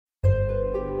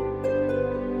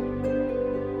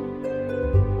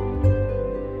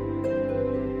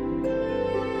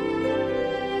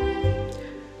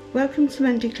Welcome to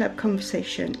Monday Club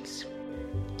Conversations.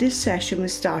 This session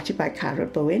was started by Carol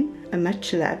Bowen, a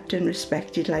much loved and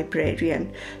respected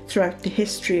librarian throughout the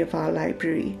history of our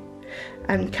library,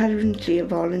 and currently a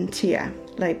volunteer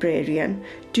librarian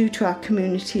due to our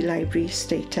community library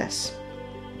status.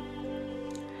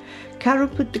 Carol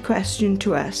put the question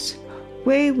to us,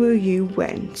 where were you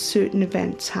when certain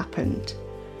events happened?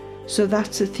 So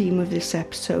that's the theme of this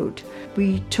episode.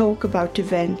 We talk about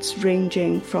events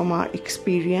ranging from our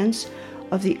experience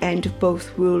of the end of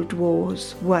both World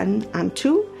Wars I and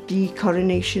II, the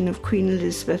coronation of Queen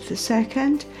Elizabeth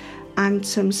II, and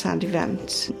some sad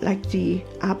events like the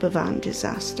Aberfan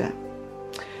disaster.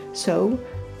 So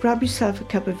grab yourself a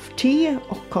cup of tea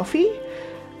or coffee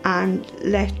and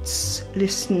let's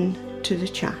listen to the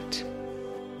chat.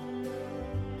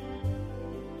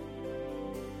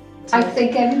 I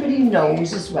think everybody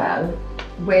knows as well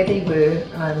where they were,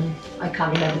 I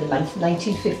can't remember the month,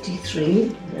 1953,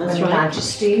 when Her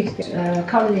Majesty,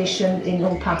 coronation in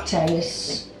Old Park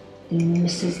Terrace, in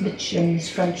Mrs Mitchum's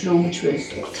front room, which was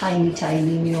tiny,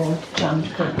 jam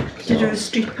packed. Did you have a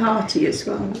street party as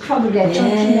well? Probably, I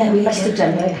don't remember, we must have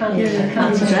done it, I can't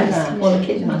remember that. All the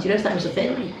kids' fancy dress, that was a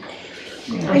fairy.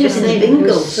 I just saying, it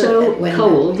was so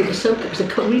cold. It was a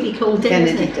really cold day,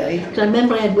 wasn't it? Because I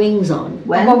remember I had wings on.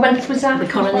 What month was that? The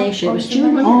coronation. It was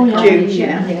June.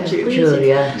 June,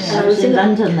 yeah. I was in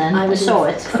London then. I saw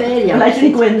it. Fairly. I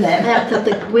didn't go in there. I had to have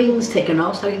the wings taken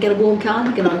off so I could get a warm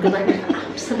cardigan on because I was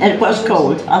absolutely. It was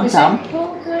cold. I'm down.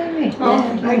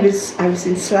 I was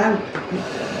in Slough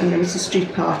and there was a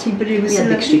street party, but it was a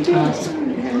big street party.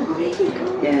 Really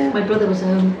cold. Yeah. My brother was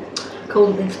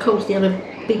cold. It's cold. He had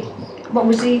a big. What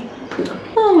was he?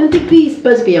 Oh, a big piece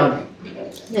Busby on.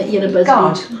 Yeah, you know Busby.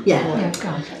 God. Yeah.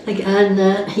 God.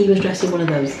 And he was dressed in one of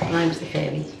those. And I was the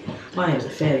fairy. Well, I was a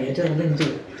fairy. I didn't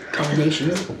do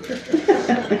coronations.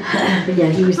 But yeah,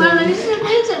 he was. Well,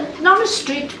 it's not a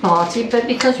street party, but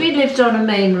because we lived on a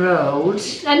main road.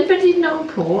 Anybody know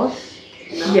Porth?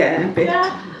 No. Yeah, a bit.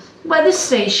 Where the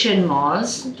station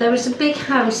was, there was a big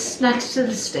house next to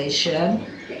the station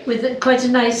with quite a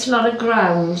nice lot of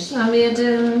grounds, and we had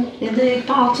a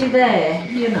party there,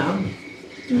 you know.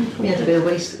 We had a bit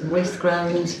of waste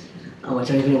ground. Oh, I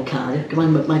don't even know Cardiff.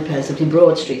 My parents lived in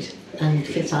Broad Street, and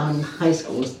Fitzallen High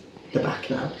School's the back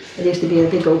now. There used to be a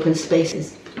big open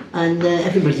spaces, and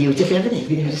everybody used it for everything.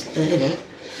 We just,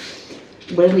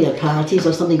 whenever we had parties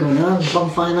or something going on,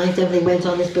 bonfire night, everything went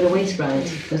on this bit of waste ground.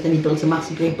 Because then he built a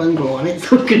massive great bungalow on it,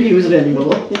 so we couldn't use it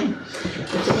anymore.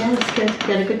 But yeah, it's good.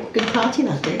 We had a good party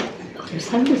that day. There was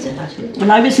hundreds in actually.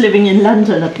 Well, I was living in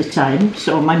London at the time,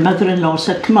 so my mother-in-law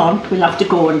said, "Come on, we'll have to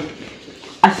go." And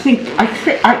I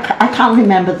can't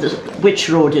remember which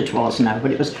road it was now,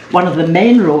 but it was one of the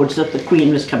main roads that the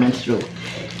Queen was coming through.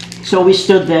 So we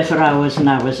stood there for hours and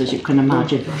hours, as you can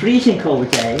imagine. Freezing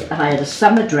cold day, and I had a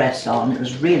summer dress on. It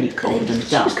was really cold and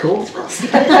dark. It was cold.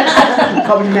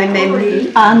 Probably my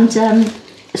memory. And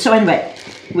so anyway,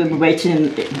 we were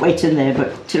waiting there,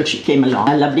 but till she came along.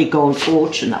 A lovely gold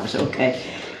coach, and that was okay.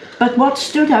 But what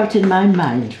stood out in my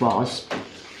mind was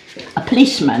a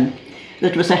policeman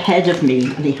that was ahead of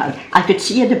me, and I could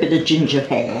see he had a bit of ginger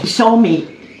hair. He saw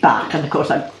me back, and of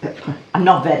course I'm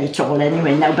not very tall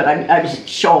anyway now, but I was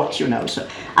short, you know. So,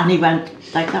 and he went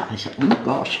like that. I said, "Oh my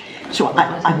gosh!" So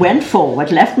I went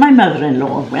forward, left my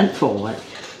mother-in-law, went forward,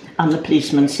 and the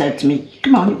policeman said to me,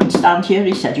 "Come on, you can stand here."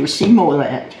 He said, "You'll see more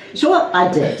there." So I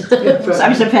did. So I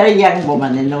was a very young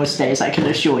woman in those days, I can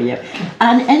assure you.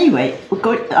 And anyway,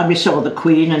 we saw the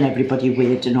Queen and everybody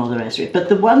waved and all the rest of it. But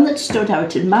the one that stood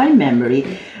out in my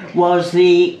memory was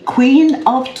the Queen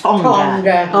of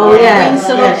Tonga. Oh yeah.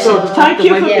 Thank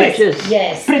you for pictures.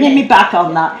 Yes. Bringing me back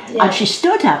on that. Yeah. And she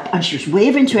stood up and she was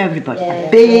waving to everybody. Yeah.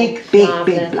 Big black.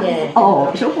 Yeah. Oh,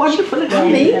 it was a wonderful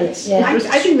experience. Yeah.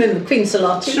 I can remember the Queen so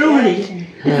lot too. Truly.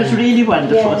 It was really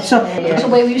wonderful. Yeah. So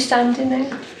where were you standing then?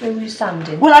 Where were you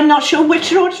standing? Well, I'm not sure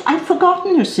which road. I've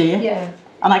forgotten, you see. Yeah.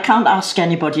 And I can't ask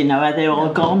anybody now. Are they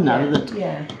all gone now?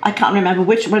 I can't remember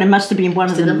which. Well, it must have been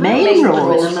one of the main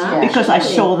roads because I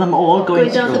saw them all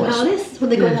going down the palace.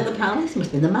 When they go down the palace, it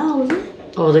must have been the Mall, wasn't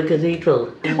it? Or the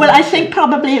cathedral. Well, I think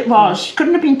probably it was.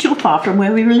 Couldn't have been too far from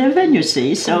where we were living, you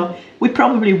see. So we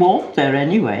probably walked there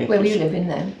anyway. Where were you living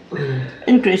then?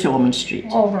 In Great Ormond Street.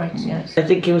 Oh, right, yes. I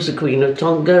think it was the Queen of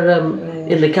Tonga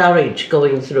in the carriage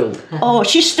going through. Oh,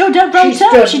 she stood up right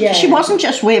up. She wasn't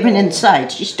just waving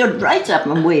inside. She stood right up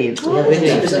and waved. She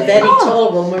was a very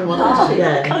tall woman, wasn't she?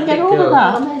 Yeah, can't get over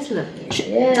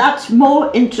that. That's more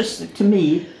interesting to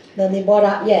me than the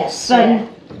what? Yes. Than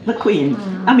The Queen.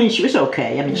 I mean, she was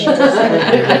okay. I mean, she just...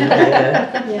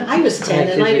 Yeah, I was 10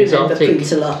 and I remember Exotic. Queen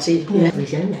Salati.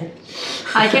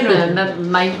 I can remember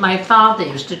my father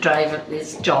used to drive up,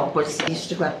 his job was, he used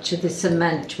to go up to the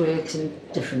cement works in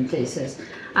different places.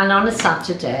 And on a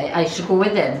Saturday, I used to go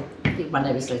with him when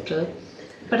I was little.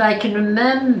 But I can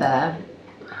remember,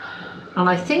 and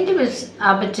I think it was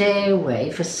Aberdare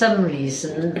way, for some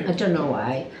reason, I don't know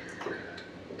why,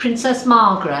 Princess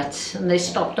Margaret, and they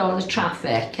stopped all the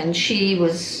traffic, and she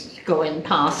was going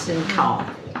past in car.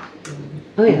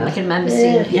 Oh I yeah. can remember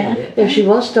seeing her. Yeah, she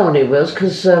was down in Wales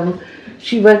because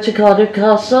she went to Cardiff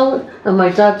Castle and my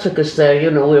dad took us there, you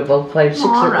know, we were about 5, 6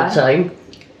 All at right. the time.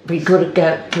 We couldn't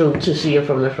get through to see her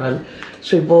from the front.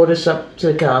 So he brought us up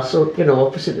to the castle, you know,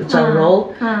 opposite the town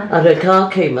hall. And her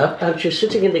car came up and she was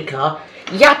sitting in the car,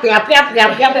 yap, yap, yap,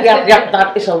 yap, yap, yap, yap.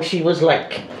 That is how she was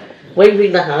like,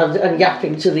 waving the hand and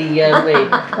yapping to the way.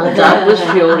 And Dad was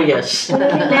furious. Well,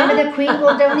 I remember the Queen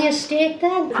going down the estate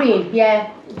then? Queen,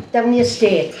 yeah, down the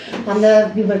estate.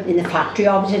 And we were in the factory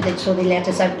obviously, so they let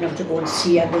us out now to go and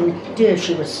see her. And dear,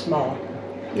 she was small.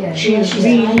 Yeah, She was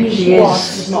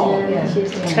small. Yeah.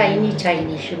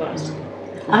 Tiny she was.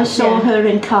 I saw her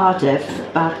in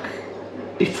Cardiff back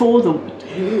before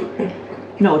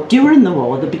during the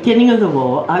war, the beginning of the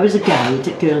war. I was a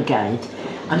girl guide,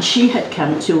 and she had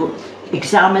come to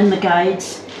examine the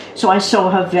guides. So I saw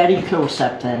her very close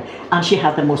up then, and she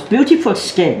had the most beautiful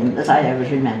skin that I ever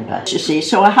remember. You see,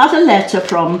 so I had a letter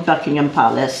from Buckingham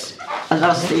Palace, and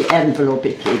that's the envelope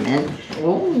it came in.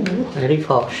 Very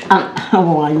posh. And,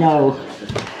 oh, I know.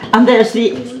 And there's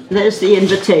the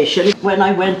invitation when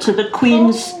I went to the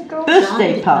Queen's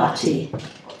birthday party.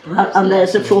 And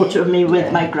there's a photo of me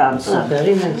with my Oh, grandson.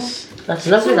 very nice. That's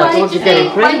lovely. So That's what you get in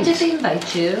why print. did they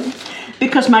invite you?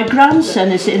 Because my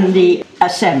grandson is in the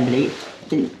Assembly,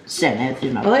 in Senate,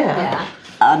 you know. Oh yeah. Yeah.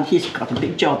 And he's got a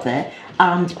big job there.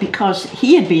 And because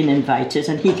he had been invited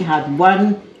and he had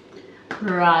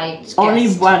Right. only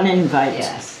guest. one invite.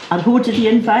 Yes. And who did he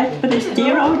invite? But his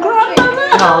dear old grandmother.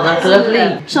 Oh, that's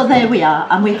lovely. So there we are,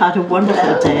 and we had a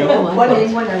wonderful day. Oh,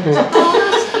 that's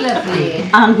lovely.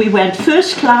 And we went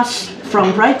first class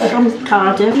from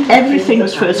Cardiff. Everything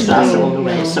was first class all the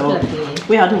way. So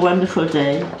we had a wonderful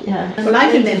day. Yeah. Well,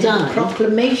 I remember the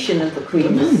proclamation of the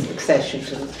Queen's succession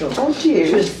to the throne. Oh, dear.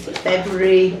 Which was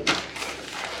February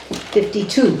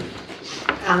 52.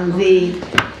 And the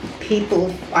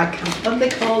people, I can't, what they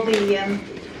call the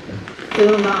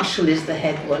Earl Marshal is the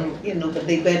head one, you know, but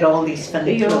they wear all these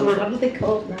funny clothes. What are they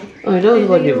called now? I know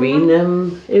what you mean.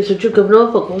 It was the Duke of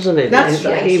Norfolk, wasn't it? That's He-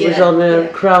 right, He was yeah. on a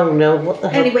crown now. What the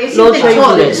hell? Anyway, it's Lord in Victoria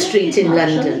Chamberlain. Street in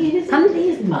London. He's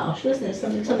Marshall, isn't it?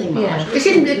 Something Marshall. It's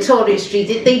in Victoria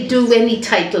Street. They do any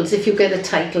titles. If you get a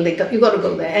title, you got to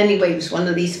go there. Anyway, it was one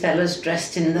of these fellas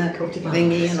dressed in the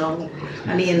thingy and all,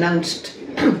 and he announced,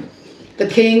 "The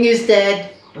King is dead.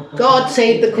 God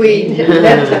save the Queen."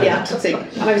 That's what he had to sing.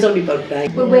 And I was only about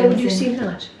 9. But where would you see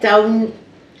that? Down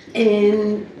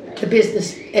in the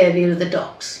business area of the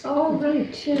docks. Oh,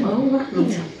 right, yeah.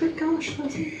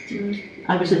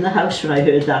 I was in the house when I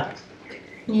heard that.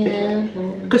 Yeah.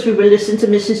 Because we were listening to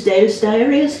Mrs. Dale's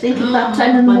diary, I think, at that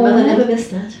time in the My mother morning. never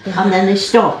missed that. And then they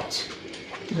stopped.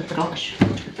 Gosh.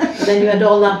 And then you had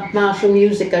all that martial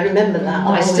music. I remember that.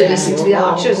 I still listen to the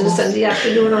Archers on a Sunday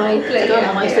afternoon. I play.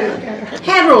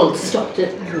 Heralds. Stopped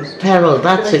it. Harold,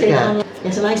 that's it, yeah.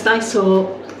 Yes, and I saw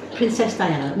Princess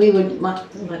Diana.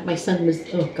 My son was,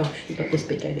 oh gosh, about this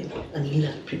big, I think, and he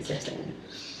loved Princess Diana.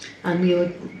 And we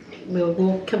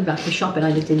would come back from shopping.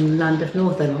 I lived in Llandaff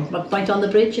North then, right on the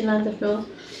bridge in Llandaff North.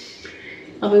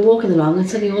 And we were walking along and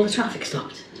suddenly all the traffic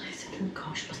stopped. And I said, oh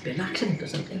gosh, must be an accident or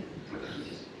something.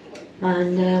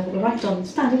 And we're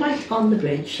standing right on the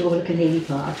bridge overlooking Haley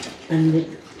Park, and the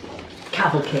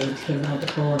cavalcade came round the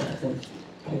corner,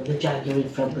 the Jaguar in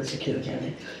front with the security on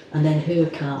it, and then her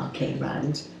car came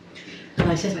round,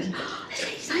 and I said, oh, this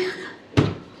lady's Diana.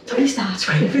 Tony starts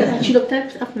waving, and she looked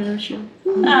out at me and she went,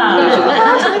 I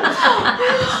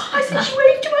said, she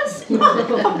waved to us. We were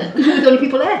the only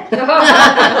people there.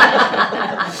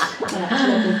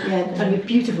 Yeah, and a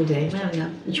beautiful day,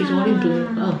 and she was all in blue.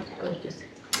 Oh, gorgeous.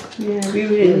 Yeah, we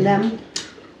were in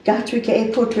Gatwick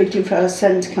Airport waiting for our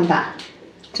son to come back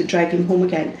to drive him home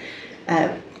again.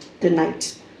 The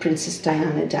night Princess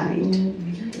Diana died,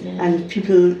 and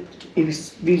people, it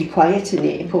was really quiet in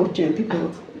the airport. You know, people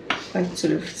were quite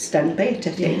sort of stunned by it,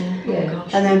 I think. Yeah.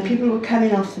 And then people were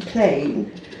coming off the plane,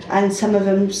 and some of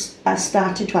them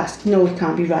started to ask, "No, it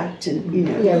can't be right," and you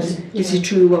know, is it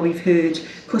true what we've heard?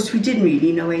 Of course, we didn't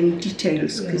really know any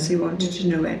details because they wanted to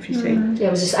know everything.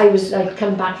 Yeah, I was like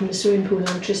coming back from the swimming pool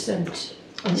on Tristan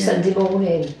on Sunday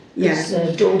morning,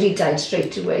 Dodie died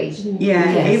straight away.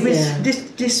 Yeah, Yes. it was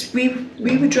this.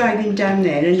 We were driving down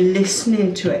there and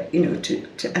listening to it, you know, to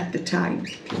at the time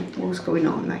what was going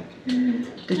on, like.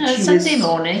 That she Sunday was,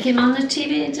 morning it came on the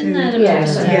TV, didn't it?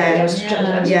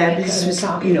 This was,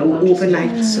 you know,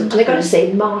 overnight. So And I got to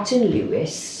say, Martin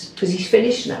Lewis, because he's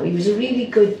finished now, he was a really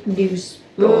good news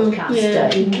broadcaster.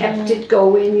 He kept it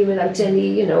going without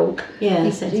any, you know. Yeah,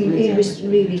 he was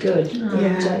really good.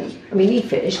 And, I mean, he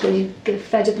finished because he got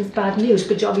fed up with bad news.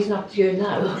 Good job he's not here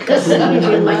now. Because,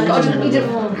 oh my God, he'd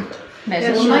have... My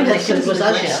husband was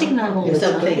out Sing that all He was the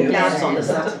out time. playing cards on a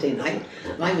Saturday night.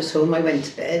 And I was home, I went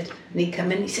to bed, and he'd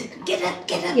come in, he said, get up.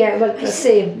 Yeah, well, the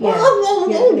same. Why?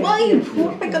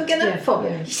 What have I got to get up for?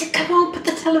 He said, come on, put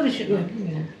the television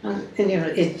on. And you know,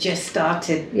 it just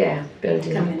started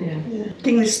building coming. the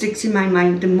thing that sticks in my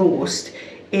mind the most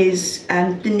is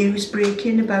the news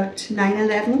breaking about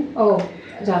 9/11. Oh,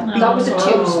 that was a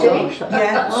Tuesday.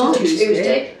 Yeah,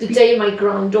 Tuesday. The day my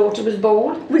granddaughter was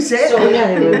born. Was it? So,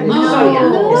 I remember.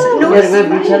 No, I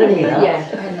remember you telling me that.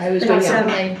 yeah, and I was very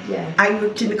young. Yeah. I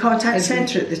worked in the contact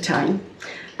centre at the time,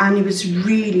 and it was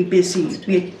really busy.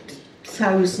 We had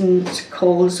 1,000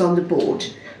 calls on the board,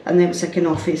 and there was like an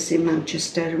office in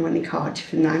Manchester and one in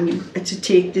Cardiff, and then you had to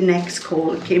take the next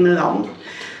call that came along,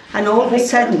 and all of a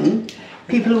sudden,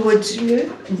 people would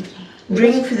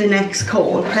ring for the next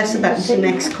call, press a button for the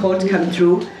next call to come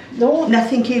through. No.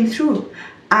 Nothing came through.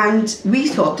 And we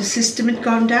thought the system had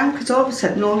gone down because all of a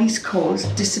sudden all these calls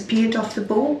disappeared off the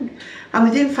board. And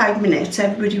within 5 minutes,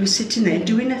 everybody was sitting there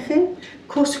doing nothing. Of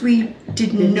course, we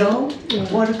didn't know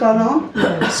what had gone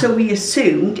on. So we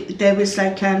assumed there was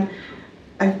like a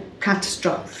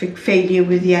catastrophic failure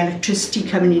with the electricity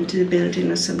coming into the building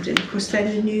or something. Of course,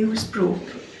 then the news broke.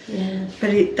 Yeah.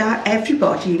 But that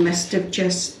everybody must have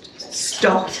just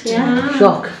stopped.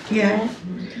 Shock. Yeah.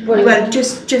 Well,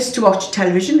 just to watch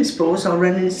television, I suppose, or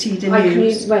run and see the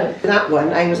news. That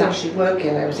one, I was actually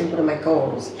working, I was in one of my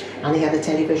calls, and they had the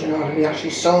television on, and we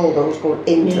actually saw those going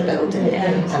into the building,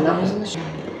 and that was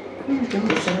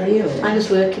I was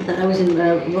working, I was in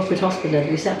Rookwood Hospital at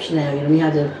the reception area, and we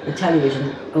had a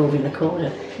television over in the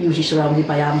corner, usually surrounded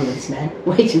by ambulance men,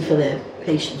 waiting for their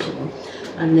patients, you know.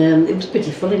 And it was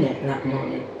pretty full in it that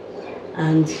morning.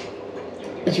 And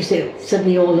as you say,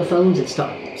 suddenly all the phones had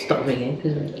stopped ringing,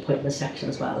 because of the appointment section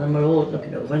as well, and we're all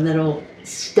looking over, and they're all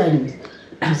stunned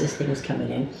as this thing was coming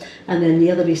in. And then the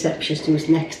other receptionist who was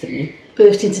next to me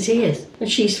burst into tears. And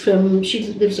she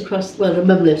lives across, well, her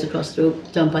mum lives across the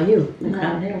road down by you, in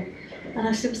Crown Hill. And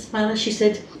I said, well, she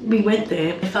said, we went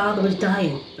there, my father was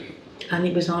dying, and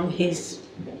it was on his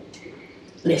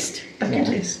list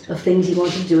of things he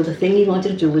wanted to do. The thing he wanted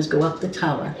to do was go up the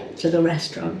tower to the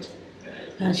restaurant.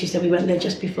 And she said we went there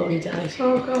just before he died.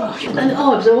 Oh gosh. And it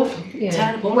was awful. Yeah.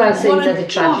 Terrible. Well, saying that the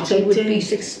tragedy would be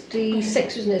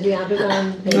 66, wasn't it? The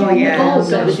Aberfan.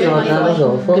 That was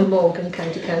awful. The Morgan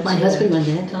County Council. My husband went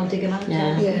there, Tom Diggerman.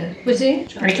 Yeah. Was he?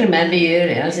 I can remember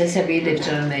hearing, as I said, we lived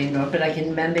on a main road, but I can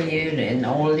remember hearing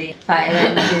all the fire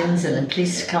engines and the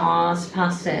police cars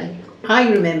passing. I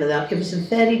remember that. It was a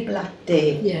very black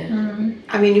day. Yeah.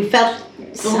 I mean, you felt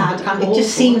sad, and it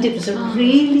just seemed it was a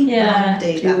really bad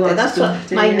day that day. That's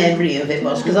what my memory of it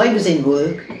was, because I was in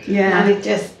work. Yeah. And it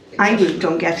just... I worked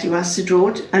on Gethley Wastard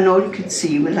Road, and all you could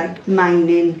see were like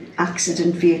mining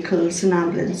accident vehicles and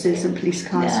ambulances and police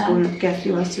cars going up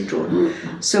Gethley Wastard Road.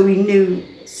 So we knew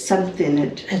something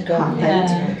had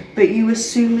happened, but you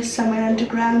assume it's somewhere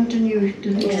underground, and you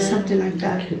think something like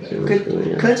that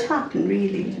could happen,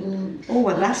 really. Oh,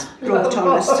 well, that's brought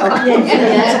on a stop.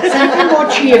 Something more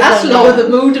cheerful. That's lower the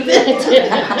mood a bit.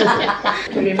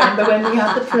 Do you remember when we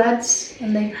had the floods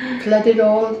and they flooded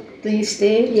all the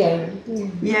estate? Yeah,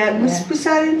 was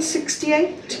that in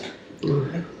 68?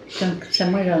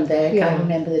 Somewhere around there, I can't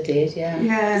remember the date,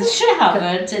 Yeah. It's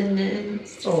Trehavard and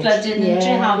flooded in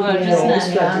Trehavard, yeah,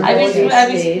 wasn't it? I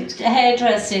was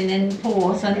hairdressing in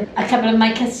Porth, and a couple of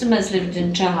my customers lived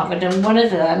in Trehavard, and one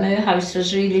of them, her house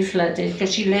was really flooded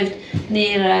because she lived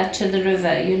nearer to the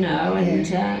river, you know,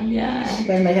 and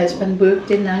When my husband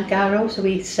worked in Nangarrow, so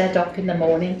we set off in the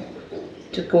morning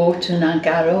to go to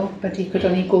Nangarrow, but he could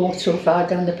only go so far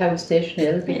down the power station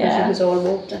hill because it was all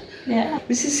water. Yeah.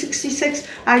 Was it 66?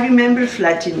 I remember a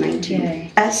flood in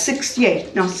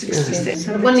 68, not 66.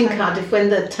 The one in Cardiff when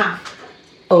the tap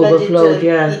overflowed,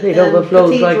 it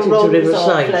overflowed right into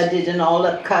Riverside. Flooded and all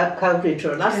up Cowbridge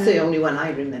Road. That's the only one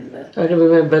I remember. I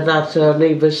remember that our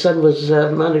neighbour's son was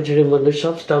manager in one of the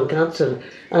shops down Canton,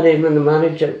 and him and the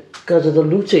manager, because of the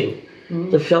looting,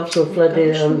 the shops were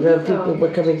flooded, and people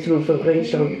were coming through from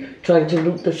Greystown trying to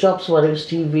loot the shops, whether it was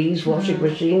TVs, washing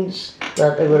machines,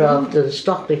 that they were after the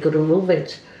stock, they couldn't move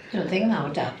it. I don't think that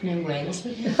would happen in Wales.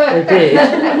 They did.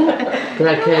 But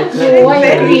I can't. No, I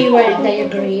agree when they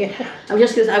agree. I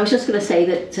was just going to say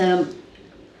that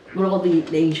we're all the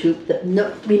age group that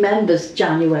remembers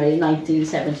January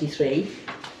 1973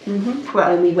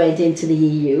 when we went into the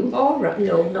EU. Oh, right.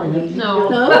 No, not me. No.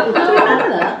 No, I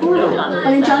don't remember that.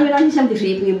 And in January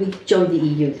 1973 we joined the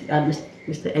EU,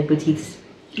 Mr. Edward Heath's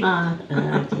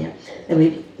idea.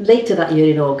 And later that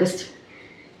year in August,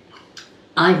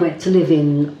 I went to live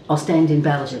in Ostend in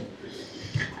Belgium.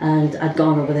 And I'd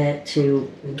gone over there to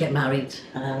get married.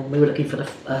 We were looking for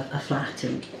a flat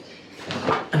and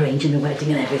arranging the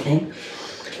wedding and everything.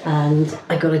 And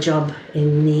I got a job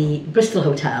in the Bristol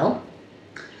Hotel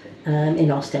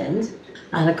in Ostend.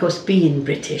 And of course, being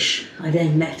British, I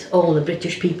then met all the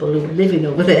British people who were living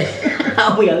over there.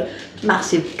 We had a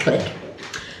massive clique.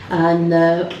 And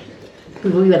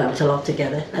we went out a lot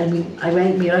together. And we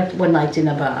were out one night in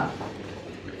a bar.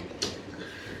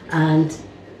 And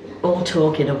all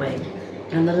talking away.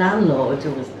 And the landlord,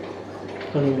 who was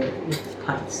pulling the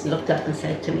pints, looked up and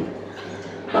said to me,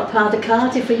 "What part of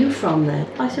Cardiff are you from then?"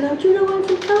 I said, "How do you know I'm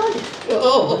from Cardiff?"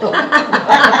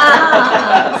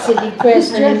 Silly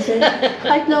question. And he said,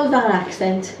 "I'd know that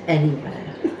accent anywhere."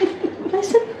 I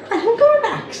said, "I haven't got an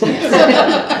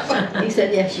accent." He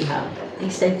said, "Yes, you have." He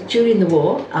said, "During the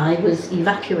war, I was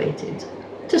evacuated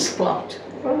to Splot."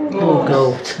 Oh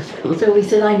God. So he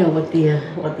said, "I know what the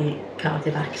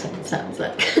Cardiff accent sounds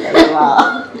like."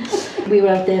 We were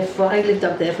out there I lived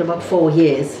up there for about 4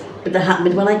 years. But that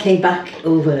happened when I came back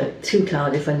over to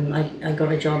Cardiff, and I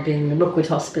got a job in Rookwood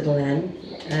Hospital then,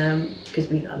 because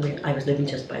I was living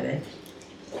just by there.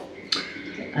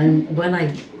 And when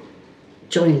I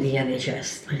joined the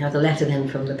NHS, I had a letter then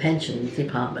from the pensions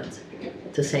department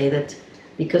to say that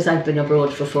because I'd been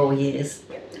abroad for 4 years,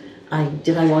 I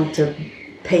want to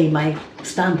pay my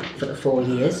stamp for the 4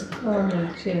 years,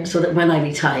 so that when I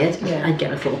retired, I'd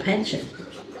get a full pension.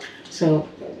 So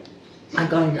I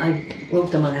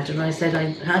wrote them a letter and I said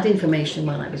I had information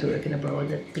while I was working abroad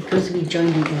that because we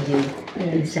joined the EU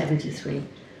in 73,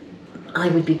 I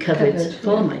would be covered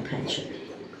for my pension.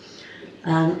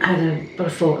 And I had about a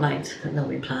fortnight, no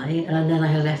reply, and then I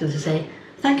had a letter to say,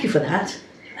 "Thank you for that.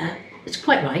 It's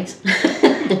quite right."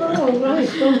 Oh, right.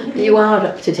 You are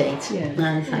up to date,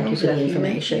 and thank you for the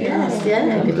information. Yes,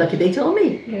 good lucky they told me.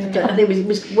 I think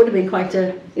it would have been quite a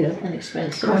An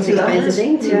expensive.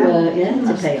 thing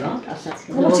to pay off.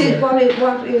 What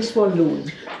is Walloon?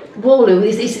 Walloon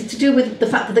is to do with the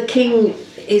fact that the king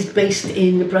is based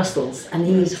in Brussels and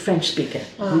he's a French speaker.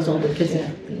 He's all because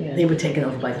they were taken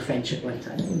over by the French at one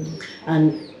time, and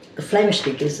the Flemish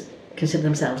speakers consider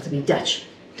themselves to be Dutch.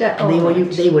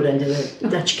 They were under the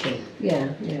Dutch king.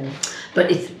 But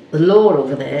it's the law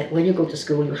over there. When you go to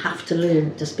school, you have to learn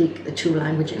to speak the 2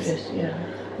 languages.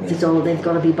 It's all, they've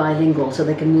got to be bilingual so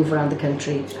they can move around the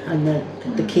country. And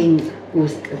the king,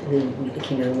 who's the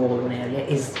king of the Walloon area,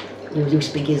 is you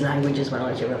speak his language as well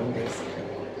as your own, basically.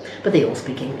 But they all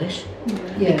speak English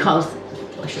because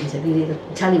I shouldn't say the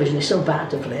television is so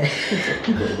bad over there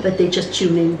that they just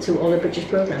tune in to all the British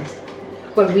programmes.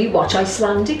 Well, we watch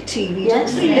Icelandic TV.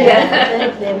 Yes,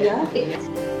 there we are.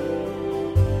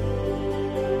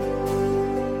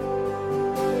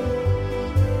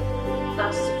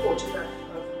 That's a photograph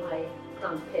of my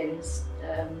grandparents'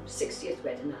 60th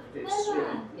wedding anniversary.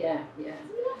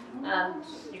 And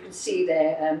you can see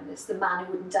there, it's the man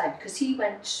who wouldn't die because he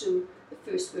went through the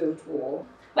First World War.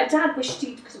 My dad wished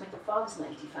because my father's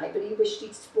 95, but he wished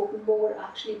he'd spoken more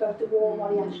actually about the war and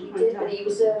what he actually did. But he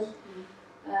was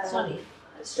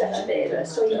stretcher bearer,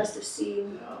 so you must have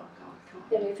seen,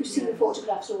 if you've seen the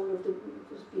photographs all of them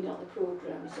who's been on the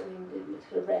programmes, I mean, it's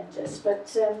horrendous,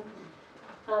 but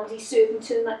and he served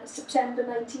until September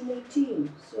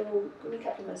 1918, so only a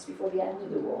couple of months before the end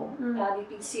of the war, and he'd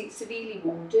been severely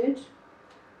wounded,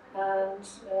 and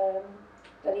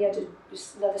then he had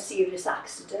another serious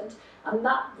accident, and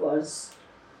that was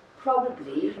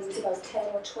probably, he was about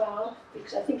 10 or 12,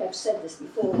 because I think I've said this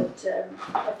before, that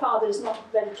my father is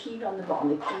not very keen on the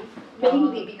monarchy,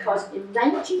 mainly because in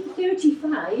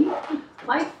 1935,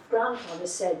 my grandfather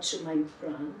said to my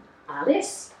gran,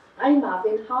 "Alice, I'm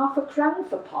having half a crown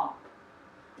for Pop."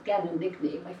 Again, a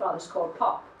nickname, my father's called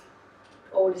Pop.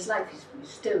 All his life, he's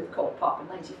still called Pop in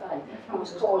 95. He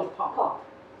was called Pop.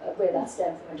 Where that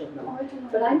stems from, I don't know.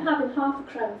 But I'm having half a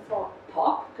crown for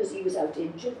Pop, because he was out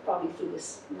injured, probably through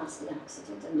this nasty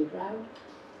accident underground.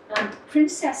 And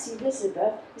Princess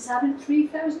Elizabeth is having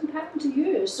 £3,000 a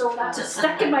year, so that's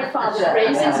stuck in my father's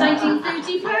brain since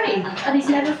 1935, and he's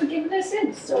never forgiven her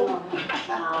since. So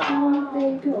there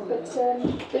you go. But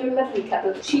they're a lovely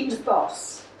couple. She was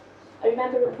boss. I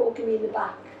remember her poking me in the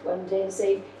back one day and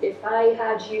say, if I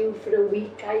had you for a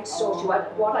week, I'd sort you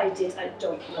out. What I did, I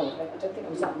don't know. I don't think I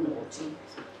was that naughty.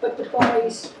 But the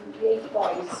boys, the 8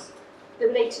 boys, there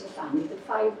were 8 in the family. The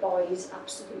 5 boys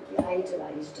absolutely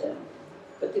idolised her.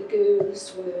 But the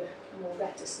girls were more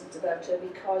reticent about her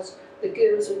because the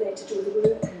girls were there to do the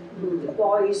work. The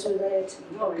boys were there to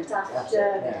be looked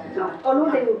after.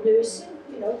 Although they were nursing,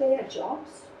 you know, they had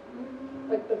jobs.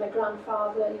 But my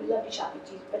grandfather, he was a lovely chap,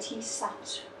 but he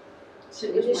sat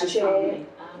in his chair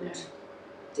and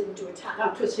didn't do a tap.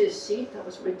 That was his seat, that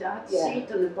was my dad's seat,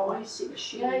 and the boy's seat was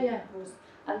she. Yeah.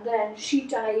 And then she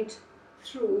died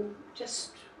through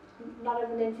just not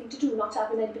having anything to do, not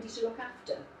having anybody to look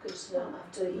after. Because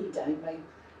after he died, my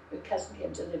cousin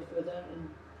came to live with her and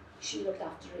she looked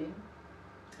after him.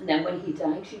 And then when he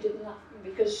died, she didn't have him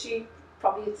because she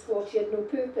probably thought she had no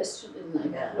purpose in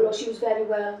life. Yeah. Although she was very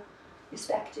well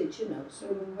respected, you know. So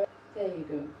there you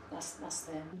go. That's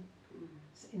them.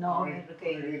 I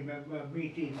remember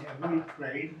meeting every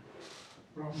train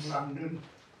from London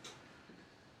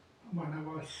when I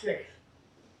was 6.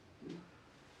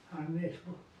 And this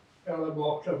fellow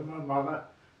walked up to my mother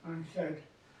and said,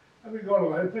 "Have you got a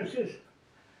light, missus?"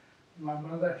 My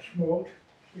mother smoked.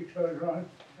 She turned around,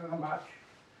 got a match,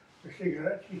 a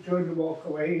cigarette. She turned to walk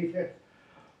away. He said,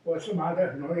 "What's the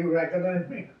matter?" No, he recognised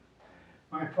me.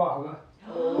 My father.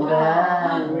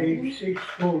 Aged 6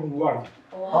 stone 1.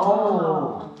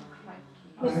 Oh.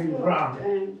 And he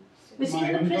ran. Was he My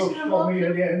in the uncle prisoner saw me at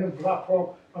walking? the end of the platform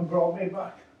and brought me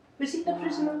back. Was he the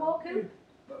prisoner walking?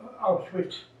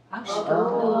 Auschwitz.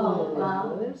 Oh,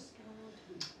 wow.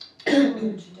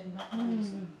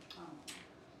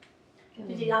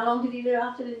 How long did he live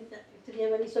after? Did he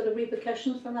have any sort of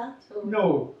repercussions from that? Or?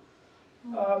 No.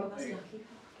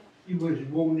 He was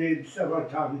wounded several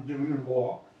times during the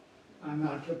war, and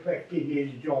that affected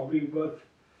his job. He worked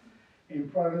in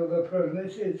front of the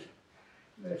furnaces,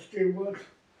 the steelworks.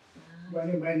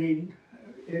 When he went in,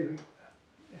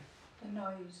 The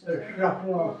noise. the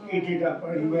shrapnel heated up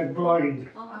and he went blind.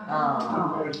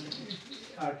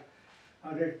 I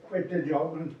had quit the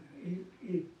job and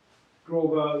he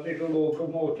drove a little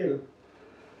locomotive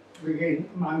bringing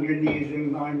manganese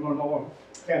and 911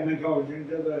 chemicals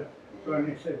into the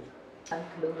furnaces.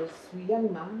 Uncle was a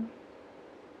young man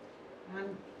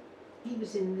and he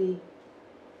was in the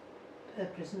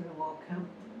prisoner of war camp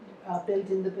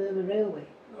building the Burma Railway.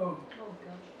 Oh.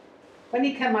 Gosh. When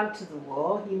he came out of the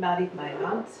war, he married my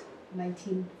aunt,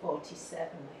 1947 I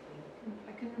think.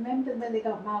 I can remember when they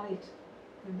got married,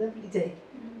 a lovely day.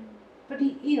 But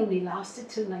he only lasted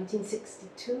till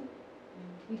 1962.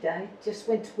 He died, just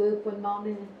went to work one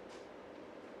morning,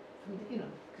 and, you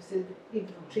know, because he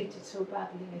was treated so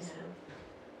badly, I suppose.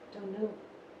 Don't know.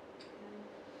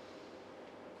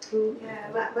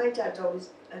 Yeah, my dad always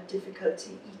had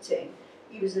difficulty eating.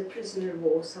 He was a prisoner of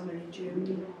war somewhere in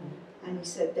Germany, and he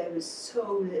said there was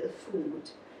so little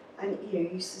food. And he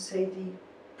used to say the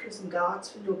prison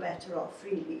guards were no better off,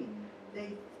 really.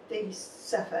 They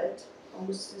suffered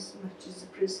almost as much as the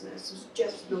prisoners. There was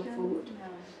just no food.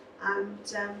 And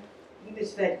he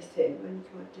was very thin when he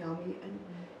came out of the army, and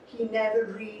he never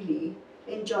really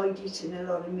enjoyed eating a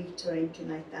lot of meat or anything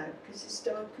like that because his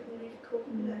stomach couldn't really cope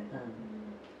with it.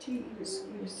 He was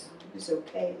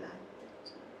okay like.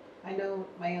 I know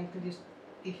my uncle used,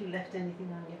 if you left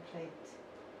anything on your plate,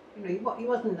 you know, he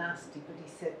wasn't nasty, but he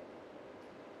said,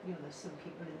 you know, there's some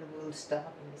people in the world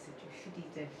starving. He said you should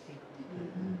eat everything.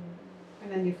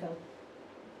 And then you felt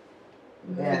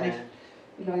finished.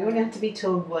 You know, you only had to be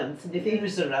told once, and if he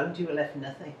was around, you were left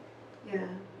nothing. Yeah,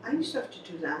 I used to have to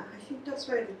do that. I think that's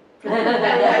why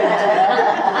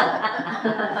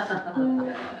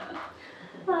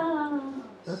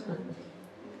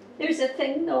There's a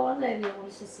thing though on there you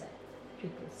always say.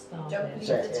 People starve. Don't leave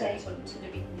the table until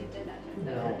you've eaten your dinner.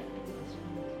 No.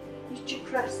 Eat your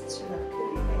crusts, you know.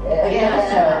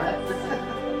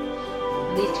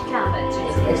 Eat carrots.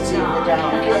 It's in the dark.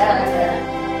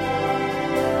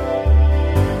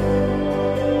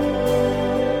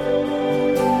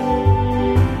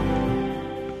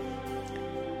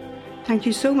 Thank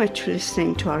you so much for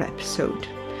listening to our episode,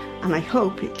 and I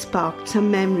hope it sparked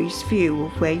some memories for you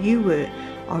of where you were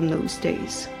on those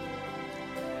days.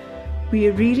 We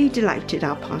are really delighted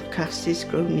our podcast is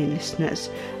growing in listeners.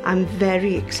 I'm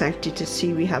very excited to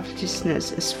see we have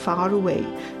listeners as far away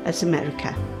as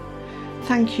America.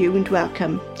 Thank you and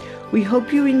welcome. We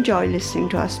hope you enjoy listening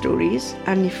to our stories,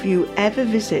 and if you ever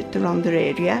visit the Rhondda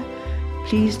area,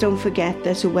 please don't forget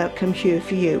there's a welcome here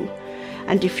for you.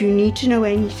 And if you need to know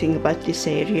anything about this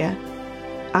area,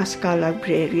 ask our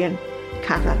librarian,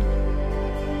 Carol.